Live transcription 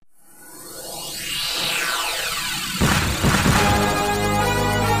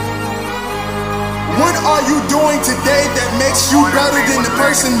are you doing today that makes you better than the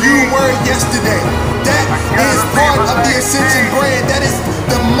person you were yesterday? That is part of the Ascension brand. That is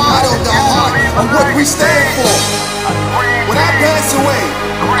the motto, the heart of what we stand for. When I pass away,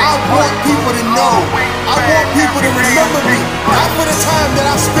 I want people to know. I want people to remember me, not for the time that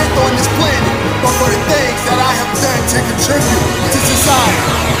I spent on this planet, but for the things that I have done to contribute to society.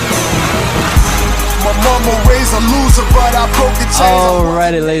 My mama raised a loser, but I broke the chains.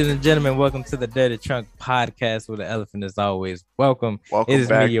 Alrighty, ladies and gentlemen, welcome to the Dirty Trunk Podcast with the elephant as always. Welcome Welcome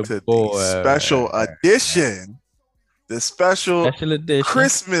back to the special edition, the special edition,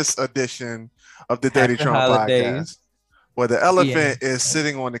 Christmas edition of the Dirty Trunk Podcast, where the elephant is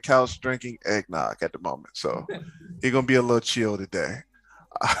sitting on the couch drinking eggnog at the moment. So he's gonna be a little chill today.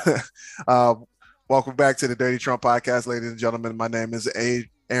 Welcome back to the Dirty Trunk Podcast, ladies and gentlemen. My name is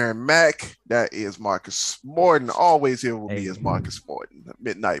Aaron Mack. That is Marcus Morton. Always here with me is Marcus Morton,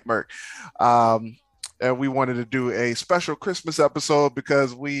 Midnight Merc. And we wanted to do a special Christmas episode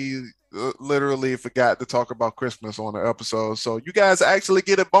because we literally forgot to talk about Christmas on the episode. So you guys actually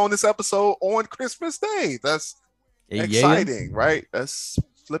get a bonus episode on Christmas Day. That's exciting, right? That's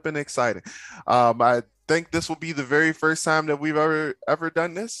flipping exciting. I think this will be the very first time that we've ever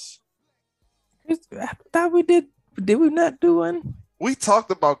done this. I thought we did. Did we not do one? We talked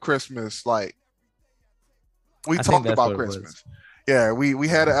about Christmas, talked about Christmas. Yeah, we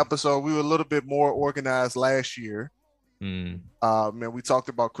had an episode. We were a little bit more organized last year. And we talked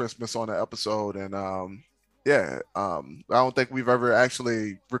about Christmas on the episode, and I don't think we've ever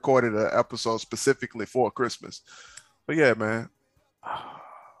actually recorded an episode specifically for Christmas. But yeah, man.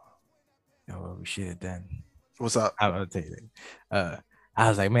 You know what we should have done? What's up? I'll tell you that. I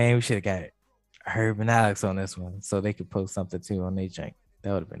was like, man, we should have got Herb and Alex on this one so they could post something too on their jank.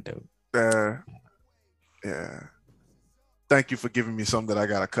 That would have been dope. Yeah. Thank you for giving me something that I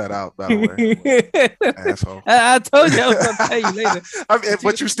gotta cut out, by the way. Asshole. I told you I was gonna tell you later.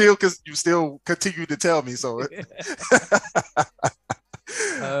 But you still continue to tell me so.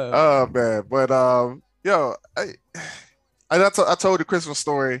 Oh man. But I told the Christmas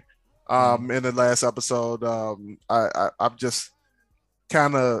story in the last episode. I'm just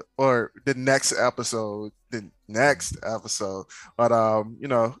kind of, or the next episode, but I'm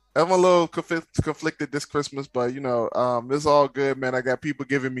a little conflicted this Christmas, but it's all good, man. I got people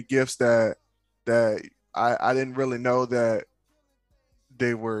giving me gifts that I didn't really know that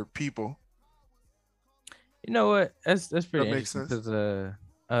they were people. You know what? That's pretty interesting because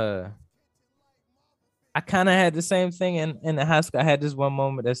I kind of had the same thing in the high school. I had this one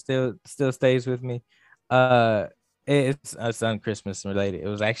moment that still stays with me. It's on Christmas related. It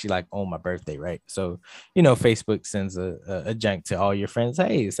was actually like on my birthday, right? So, Facebook sends a junk to all your friends.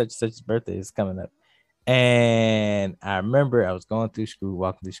 Hey, such birthday is coming up. And I remember I was walking through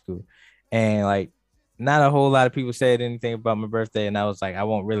school, and like not a whole lot of people said anything about my birthday. And I was like, I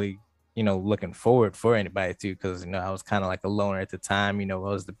won't really, looking forward for anybody to, because I was kind of like a loner at the time. I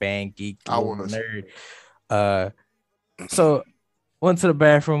was the band geek, I was nerd. So went to the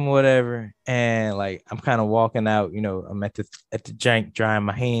bathroom, whatever, and like I'm kind of walking out, I'm at the jank drying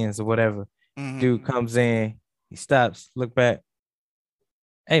my hands or whatever. Mm-hmm. Dude comes in, he stops, look back.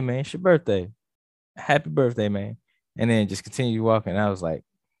 Hey man, it's your birthday. Happy birthday, man. And then just continue walking. I was like,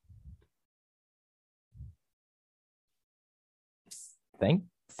 thank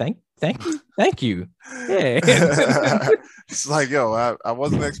you. Yeah. It's like, yo, I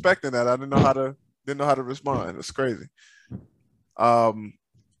wasn't expecting that. I didn't know how to respond. It's crazy. My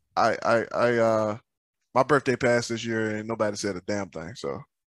birthday passed this year and nobody said a damn thing, so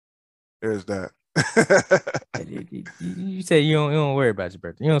there's that. You say you don't worry about your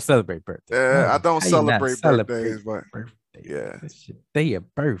birthday. You don't celebrate birthdays. Yeah, I don't celebrate birthdays, but yeah, day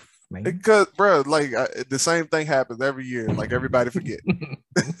of birth, man. Because, bro, like the same thing happens every year. Like everybody forget.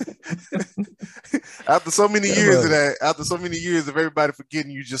 After so many years of that, after so many years of everybody forgetting,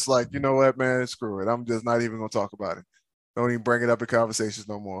 you just like, you know what, man, screw it. I'm just not even gonna talk about it. Don't even bring it up in conversations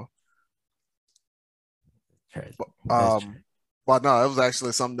no more. But no, it was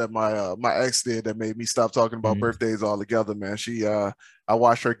actually something that my ex did that made me stop talking about birthdays altogether, man. I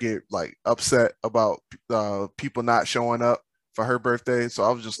watched her get like upset about people not showing up for her birthday. So I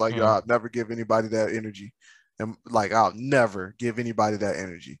was just like, yo, I'll never give anybody that energy. And like, I'll never give anybody that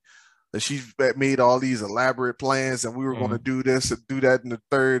energy. And she made all these elaborate plans, and we were going to do this and do that in the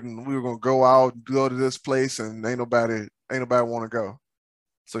third, and we were going to go out and go to this place, and ain't nobody want to go.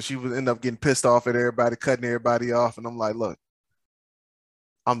 So she would end up getting pissed off at everybody, cutting everybody off, and I'm like, look,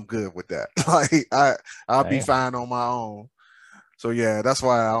 I'm good with that. Like I'll be fine on my own. So yeah, that's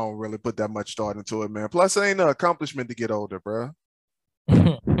why I don't really put that much thought into it, man. Plus, it ain't an accomplishment to get older, bro.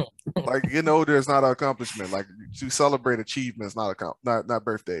 Like getting older is not an accomplishment. Like to celebrate achievements, not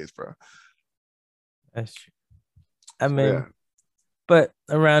birthdays, bro. That's true. I So, mean, yeah. but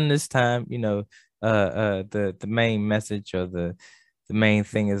around this time, the main message or the main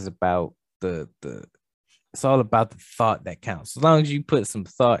thing is about the it's all about the thought that counts. As long as you put some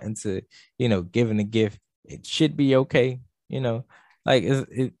thought into, giving a gift, it should be okay. Like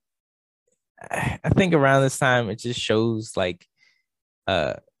I think around this time it just shows like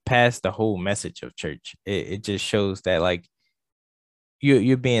past the whole message of church. It just shows that like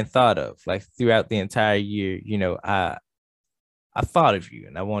you're being thought of like throughout the entire year. I thought of you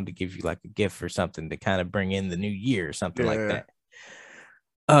and I wanted to give you like a gift or something to kind of bring in the new year or something like Yeah.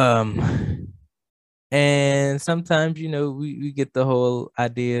 that. And sometimes, we get the whole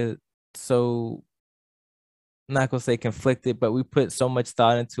idea. So I'm not gonna say conflicted, but we put so much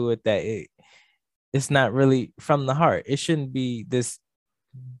thought into it that it's not really from the heart. It shouldn't be this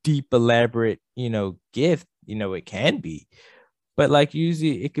deep, elaborate, gift. It can be, but like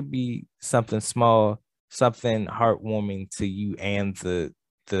usually it could be something small, something heartwarming to you and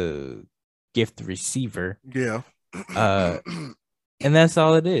the gift receiver. Yeah. And that's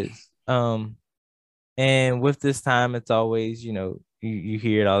all it is. And with this time, it's always, you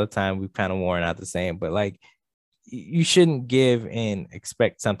hear it all the time. We've kind of worn out the saying, but like you shouldn't give and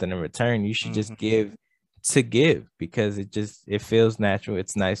expect something in return. You should just give to give because it feels natural.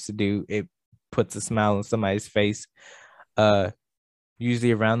 It's nice to do. It puts a smile on somebody's face.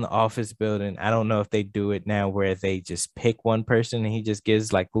 Usually around the office building. I don't know if they do it now where they just pick one person and he just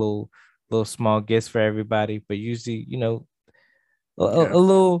gives like little small gifts for everybody. But usually, a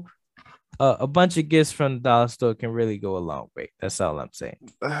little a bunch of gifts from the dollar store can really go a long way. That's all I'm saying.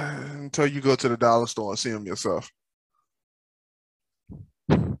 Until you go to the dollar store and see them yourself.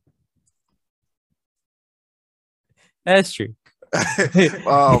 That's true.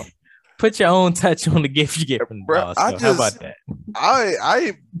 Put your own touch on the gift you get from the dollar store. How about that?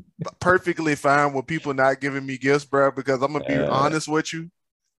 I perfectly fine with people not giving me gifts, bro, because I'm gonna be honest with you.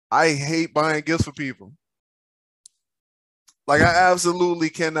 I hate buying gifts for people. Like I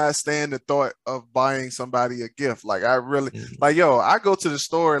absolutely cannot stand the thought of buying somebody a gift. Like I really like, yo, I go to the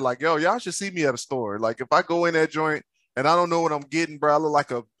store, like, yo, y'all should see me at a store. Like if I go in that joint and I don't know what I'm getting, bro, I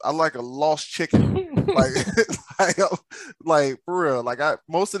like a lost chicken. like for real. Like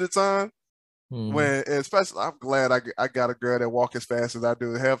most of the time when especially I'm glad I got a girl that walk as fast as I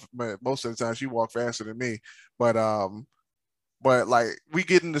do. Most of the time she walk faster than me. But like we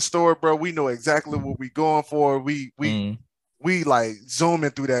get in the store, bro, we know exactly what we going for. We like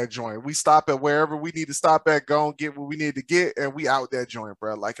zooming through that joint. We stop at wherever we need to stop at, go and get what we need to get, and we out that joint,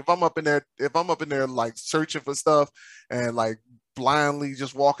 bro. Like if I'm up in there like searching for stuff and like blindly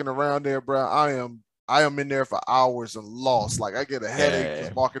just walking around there, bro, I am in there for hours and lost. Like I get a headache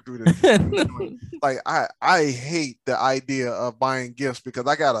just walking through the like I hate the idea of buying gifts because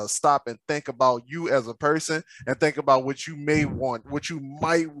I gotta stop and think about you as a person and think about what you may want, what you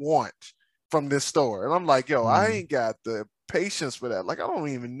might want from this store. And I'm like, yo, I ain't got the patience for that. Like I don't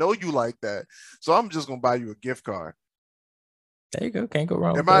even know you like that. So I'm just gonna buy you a gift card. There you go. Can't go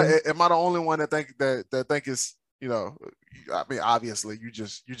wrong. Am I the only one that think is, I mean, obviously you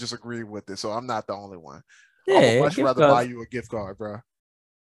just agree with it. So I'm not the only one. Yeah, I would much rather buy you a gift card, bro.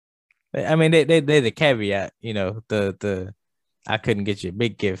 I mean, they the caveat, the I couldn't get you a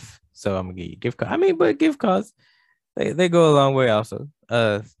big gift, so I'm gonna get you a gift card. I mean, but gift cards, they go a long way also.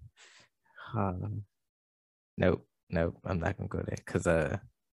 Nope, I'm not gonna go there because I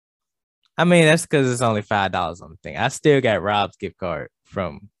mean that's because it's only $5 on the thing. I still got Rob's gift card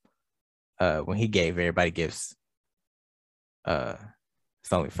from when he gave everybody gifts.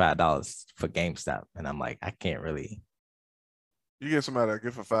 It's only $5 for GameStop, and I'm like, I can't really. You get somebody a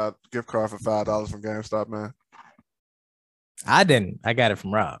gift card for $5 from GameStop, man. I didn't. I got it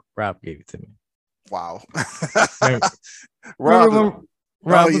from Rob. Rob gave it to me. Wow.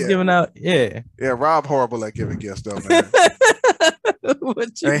 Rob was giving out. Yeah, Rob horrible at giving gifts though, man.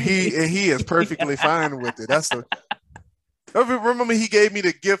 He is perfectly fine with it. That's the. Remember he gave me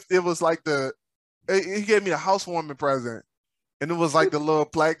the gift. It was like he gave me a housewarming present, and it was like the little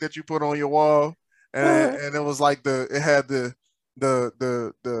plaque that you put on your wall, and it was like it had the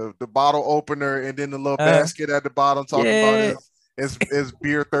bottle opener and then the little basket at the bottom talking about it's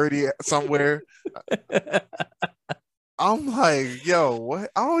beer 30 somewhere. I'm like, yo,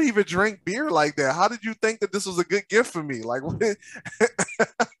 what? I don't even drink beer like that. How did you think that this was a good gift for me? Like, what?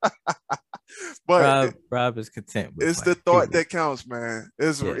 But Rob is content. It's the thought that counts, man.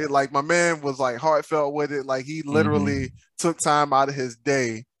 It, like my man was like heartfelt with it. Like he literally took time out of his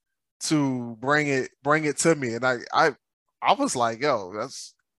day to bring it to me, and I was like, yo,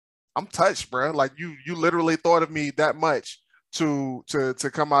 I'm touched, bro. Like you literally thought of me that much to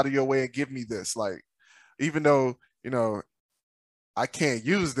come out of your way and give me this. Like, even though, I can't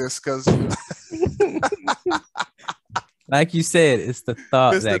use this because like you said, it's the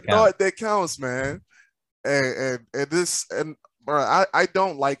thought it's the that counts. thought that counts, man. And this, and bro, I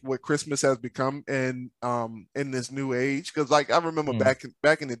don't like what Christmas has become in this new age. Because like I remember back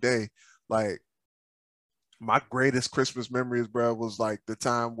in the day, like my greatest Christmas memories, bro, was like the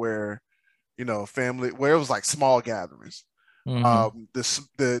time where, family, where it was like small gatherings. The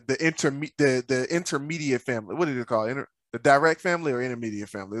intermediate family. What did you call it? The direct family or intermediate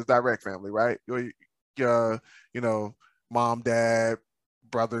family? It's direct family, right? Mom, dad,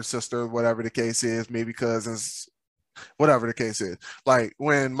 brother, sister, whatever the case is, maybe cousins, whatever the case is. Like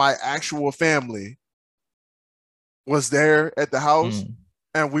when my actual family was there at the house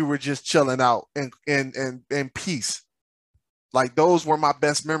and we were just chilling out in peace. Like those were my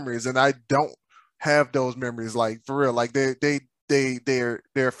best memories, and I don't have those memories, like for real. Like they're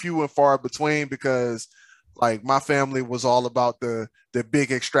few and far between, because like my family was all about the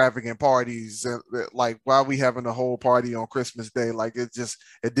big extravagant parties, and like why we having a whole party on Christmas Day? Like it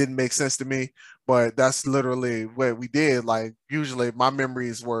didn't make sense to me. But that's literally what we did. Like usually my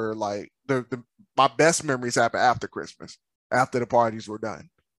memories were like my best memories happen after Christmas, after the parties were done.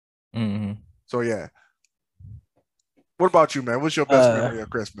 So yeah. What about you, man? What's your best memory of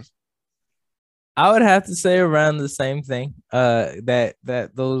Christmas? I would have to say around the same thing. That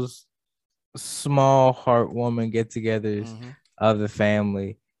those small heartwarming get-togethers of the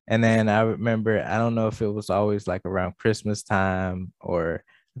family. And then I remember, I don't know if it was always like around Christmas time, or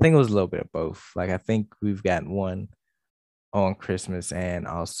I think it was a little bit of both. Like I think we've gotten one on Christmas, and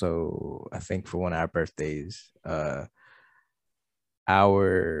also I think for one of our birthdays.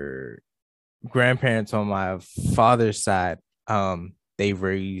 Our grandparents on my father's side, they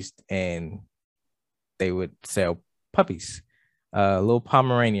raised and they would sell puppies, little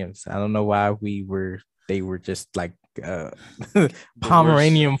Pomeranians. I don't know why they were just like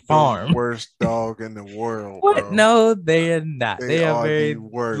Pomeranian farm. The worst dog in the world. What? Bro. No, they are not. They are very the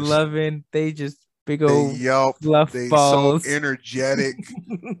worst. Loving. They just big old fluff balls. So energetic.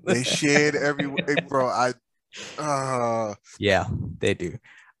 They shed everywhere, bro. Yeah, they do.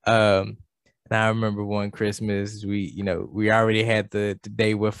 And I remember one Christmas, we already had the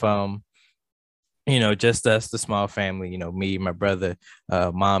day with just us, the small family, me, my brother,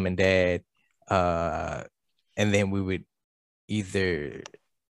 mom and dad, and then we would either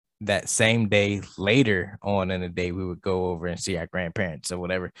that same day, later on in the day, we would go over and see our grandparents or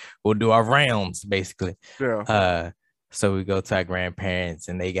whatever. We'll do our rounds basically. Yeah. So we go to our grandparents,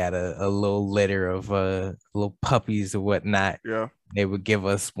 and they got a little litter of little puppies or whatnot. Yeah. They would give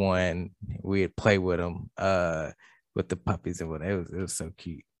us one. We'd play with them, with the puppies and whatever. It was so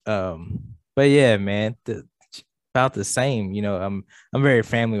cute. But yeah, man, about the same. I'm very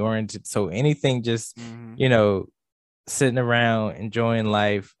family oriented, so anything just sitting around enjoying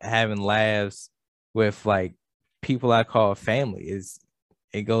life, having laughs with like people I call family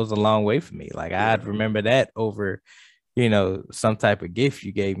it goes a long way for me. Like I'd remember that over some type of gift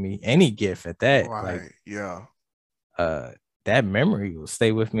you gave me, any gift at that. Right. Like, yeah. That memory will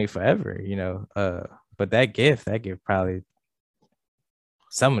stay with me forever, but that gift probably,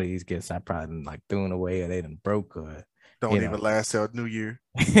 some of these gifts I probably like throwing away, or they done broke, or don't even last till New Year.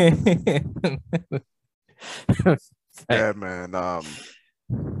 Yeah, man.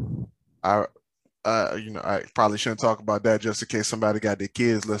 I probably shouldn't talk about that just in case somebody got their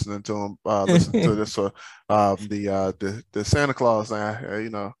kids listening to them, listen to this. So, the Santa Claus,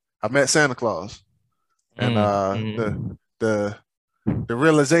 I met Santa Claus, and the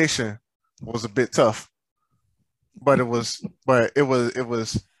realization was a bit tough, but it was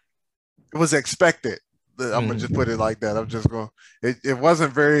expected. I'm gonna just put it like that. I'm just going. It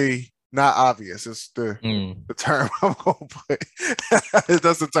wasn't very not obvious. It's the term I'm gonna put.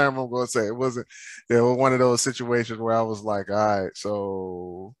 That's the term I'm gonna say. It wasn't. There was one of those situations where I was like, all right,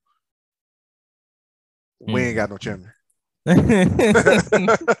 so we ain't got no chimney.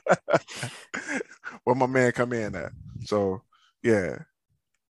 Where my man come in at? So yeah,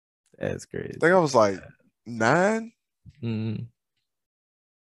 that's great. I think I was like 9, and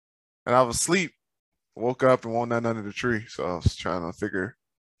I was asleep. Woke up and wasn't nothing under the tree, so I was trying to figure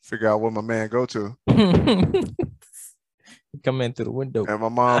out where my man go to. Come in through the window. And my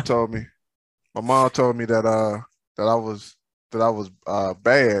mom told me that I was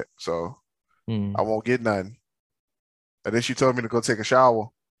bad, so I won't get nothing. And then she told me to go take a shower.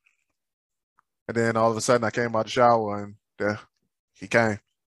 And then all of a sudden I came out the shower, and there he came.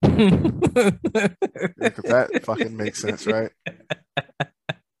 Because that fucking makes sense, right?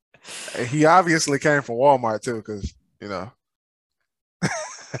 He obviously came from Walmart too, because because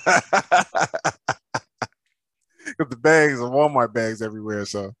the bags are Walmart bags everywhere.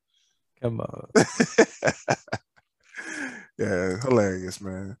 So Come on. yeah, hilarious,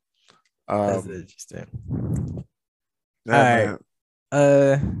 man. That's interesting. Yeah, all right.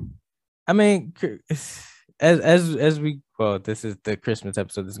 man. I mean, as we this is the Christmas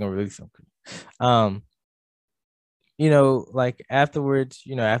episode that's gonna release something. Like afterwards,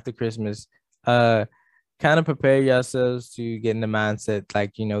 after Christmas, kind of prepare yourselves to get in the mindset,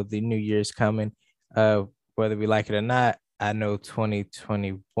 like, the new year's coming, whether we like it or not. I know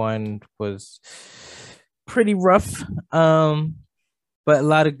 2021 was pretty rough. But a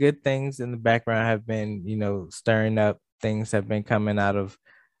lot of good things in the background have been, stirring up. Things have been coming out of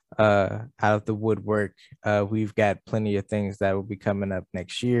the woodwork. We've got plenty of things that will be coming up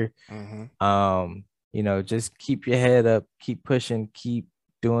next year. Just keep your head up, keep pushing, keep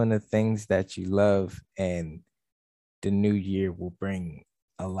doing the things that you love, and the new year will bring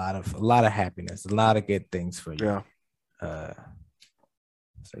a lot of happiness, a lot of good things for you. Yeah.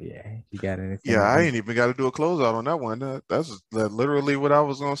 So yeah, you got anything? Yeah, I ain't even got to do a closeout on that one. That's literally what I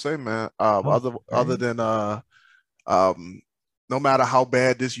was gonna say, man. Other than no matter how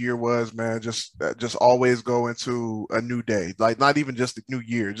bad this year was, man, just always go into a new day. Like not even just the new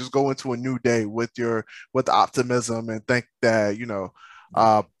year, just go into a new day with optimism and think that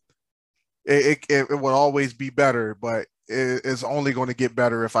it will always be better, but it's only going to get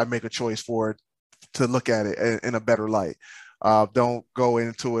better if I make a choice for it to look at it in a better light. Don't go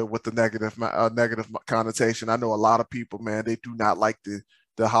into it with the negative connotation. I know a lot of people, man, they do not like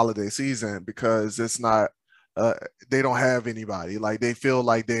the holiday season because it's not. They don't have anybody. Like they feel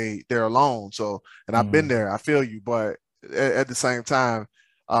like they're alone. So, and I've been there. I feel you, but at the same time,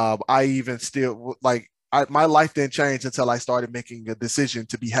 I even still like. My life didn't change until I started making a decision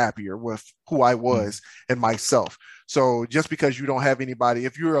to be happier with who I was and myself. So just because you don't have anybody,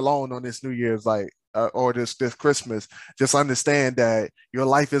 if you're alone on this New Year's, or this Christmas, just understand that your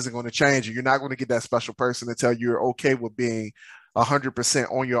life isn't going to change. You're not going to get that special person until you're okay with being 100%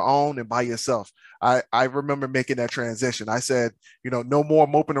 on your own and by yourself. I remember making that transition. I said, no more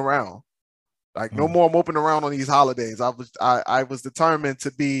moping around. Like no more moping around on these holidays. I was determined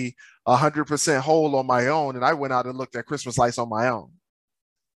to be 100% whole on my own, and I went out and looked at Christmas lights on my own.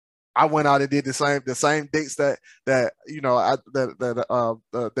 I went out and did the same dates that me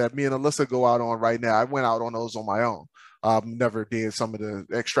and Alyssa go out on right now. I went out on those on my own. Never did some of the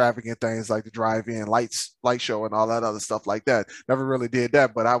extravagant things like the drive-in light show and all that other stuff like that. Never really did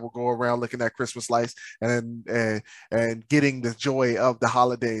that, but I would go around looking at Christmas lights and getting the joy of the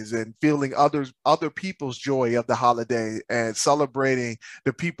holidays and feeling other people's joy of the holiday and celebrating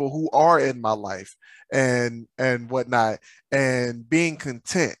the people who are in my life and whatnot, and being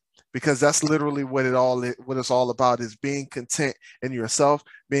content. Because that's literally what it's all about, is being content in yourself,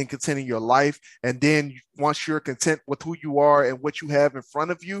 being content in your life. And then once you're content with who you are and what you have in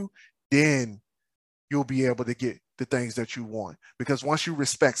front of you, then you'll be able to get the things that you want. Because once you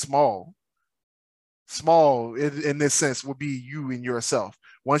respect small in this sense will be you and yourself.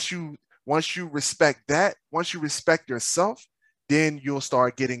 Once you respect that, once you respect yourself, then you'll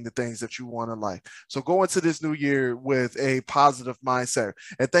start getting the things that you want in life. So go into this new year with a positive mindset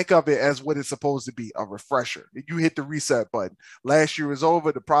and think of it as what it's supposed to be, a refresher. You hit the reset button. Last year is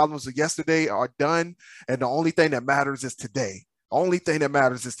over. The problems of yesterday are done. And the only thing that matters is today. Only thing that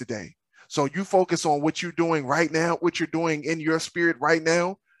matters is today. So you focus on what you're doing right now, what you're doing in your spirit right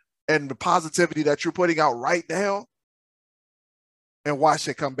now, and the positivity that you're putting out right now, and watch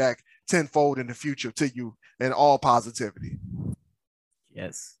it come back tenfold in the future to you in all positivity.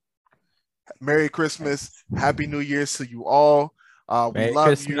 Yes. Merry Christmas. Happy New Year's to you all. We love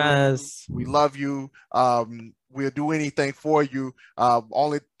Christmas. You. We love you. We'll do anything for you.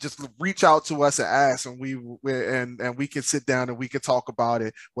 Only just reach out to us and ask, and we can sit down and we can talk about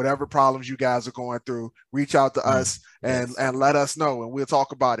it. Whatever problems you guys are going through, reach out to us and let us know, and we'll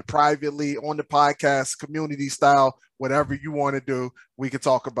talk about it privately on the podcast, community style. Whatever you want to do, we can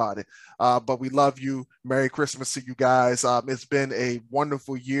talk about it. But we love you. Merry Christmas to you guys. It's been a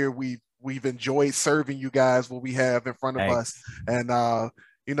wonderful year. We've enjoyed serving you guys what we have in front of us, and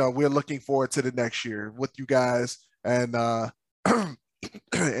we're looking forward to the next year with you guys and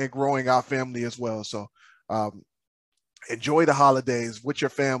and growing our family as well. So enjoy the holidays with your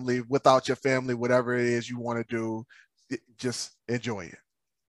family, without your family, whatever it is you want to do, just enjoy it.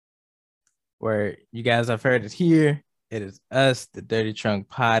 Where you guys have heard it here. It is us, the Dirty Trunk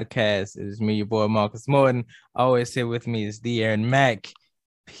Podcast. It is me, your boy Marcus Morton. Always here with me is the Aaron Mack.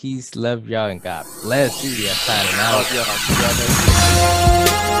 Peace, love y'all, and God bless you. We are signing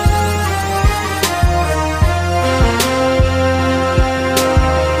out.